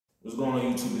What's going on,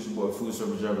 YouTube? It's your boy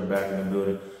FoodService Driver back in the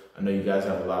building. I know you guys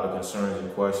have a lot of concerns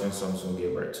and questions, so I'm just gonna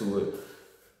get right to it.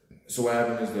 So what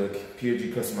happened is the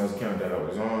PFG customized account that I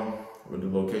was on, with the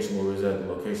location where it was at,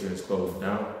 the location is closed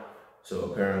down. So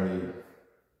apparently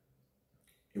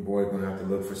your boy gonna have to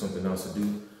look for something else to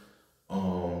do.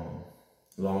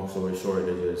 Long story short,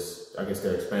 I guess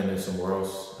they're expanding somewhere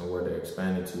else, and where they're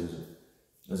expanding to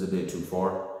is a bit too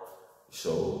far.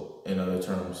 So in other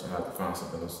terms, I have to find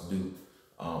something else to do.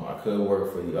 I could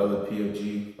work for the other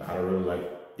PFG, but I don't really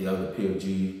like the other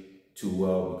PFG too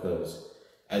well because,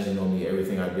 as you know me,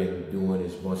 everything I've been doing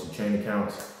is mostly chain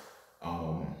accounts.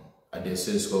 I did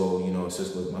Cisco,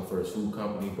 Cisco is my first food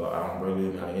company, but I'm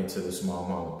really not into the small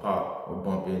mom and pop or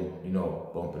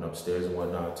bumping upstairs and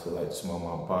whatnot to like the small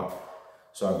mom and pop.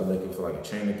 So I've been looking for like a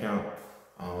chain account.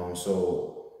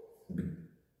 So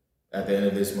at the end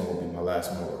of this month will be my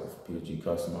last month working for PFG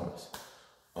Customized.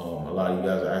 A lot of you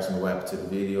guys are asking me what happened to the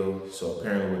video. So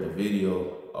apparently with the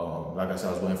video, like I said,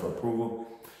 I was waiting for approval.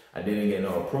 I didn't get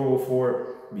no approval for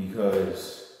it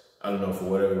because, I don't know, for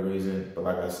whatever reason, but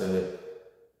like I said,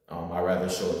 I'd rather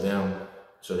show them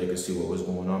so they could see what was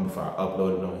going on before I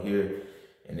upload it on here.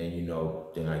 And then,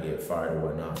 then I get fired or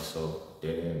whatnot. So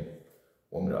they didn't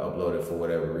want me to upload it for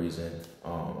whatever reason.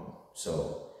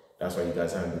 So that's why you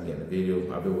guys haven't been getting the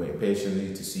video. I've been waiting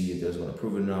patiently to see if they was gonna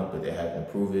approve it or not, but they haven't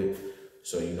approved it.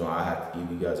 So, I have to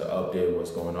give you guys an update of what's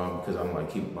going on because I'm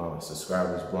like keeping my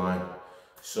subscribers blind.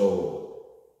 So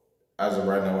as of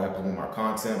right now, what happened with my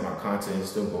content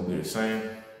is still gonna be the same.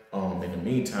 In the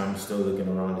meantime, I'm still looking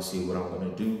around to see what I'm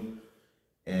gonna do,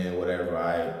 and whatever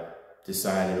I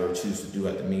decided or choose to do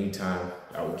at the meantime,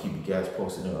 I will keep you guys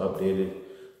posted and updated.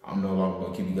 I'm no longer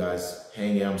gonna keep you guys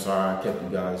hanging. I'm sorry I kept you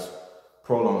guys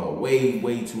prolonged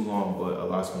way too long, but a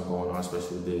lot's been going on,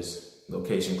 especially with this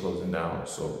location closing down.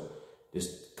 So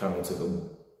this kind of took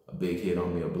a big hit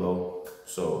on me, a blow.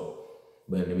 So,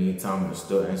 but in the meantime, I'm gonna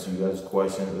still answer you guys'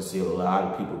 questions. I see a lot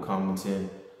of people commenting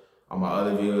on my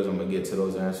other videos. I'm gonna get to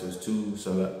those answers too.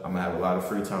 So I'm gonna have a lot of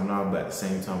free time now, but at the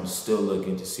same time, I'm still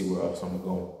looking to see where else I'm gonna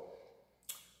go.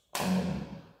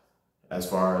 As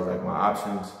far as like my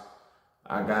options,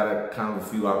 I got a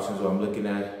few options that I'm looking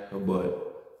at,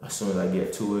 but as soon as I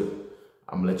get to it,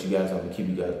 I'm gonna keep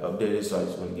you guys updated. So I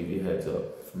just wanna give you a heads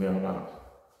up from here on out.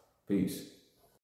 Peace.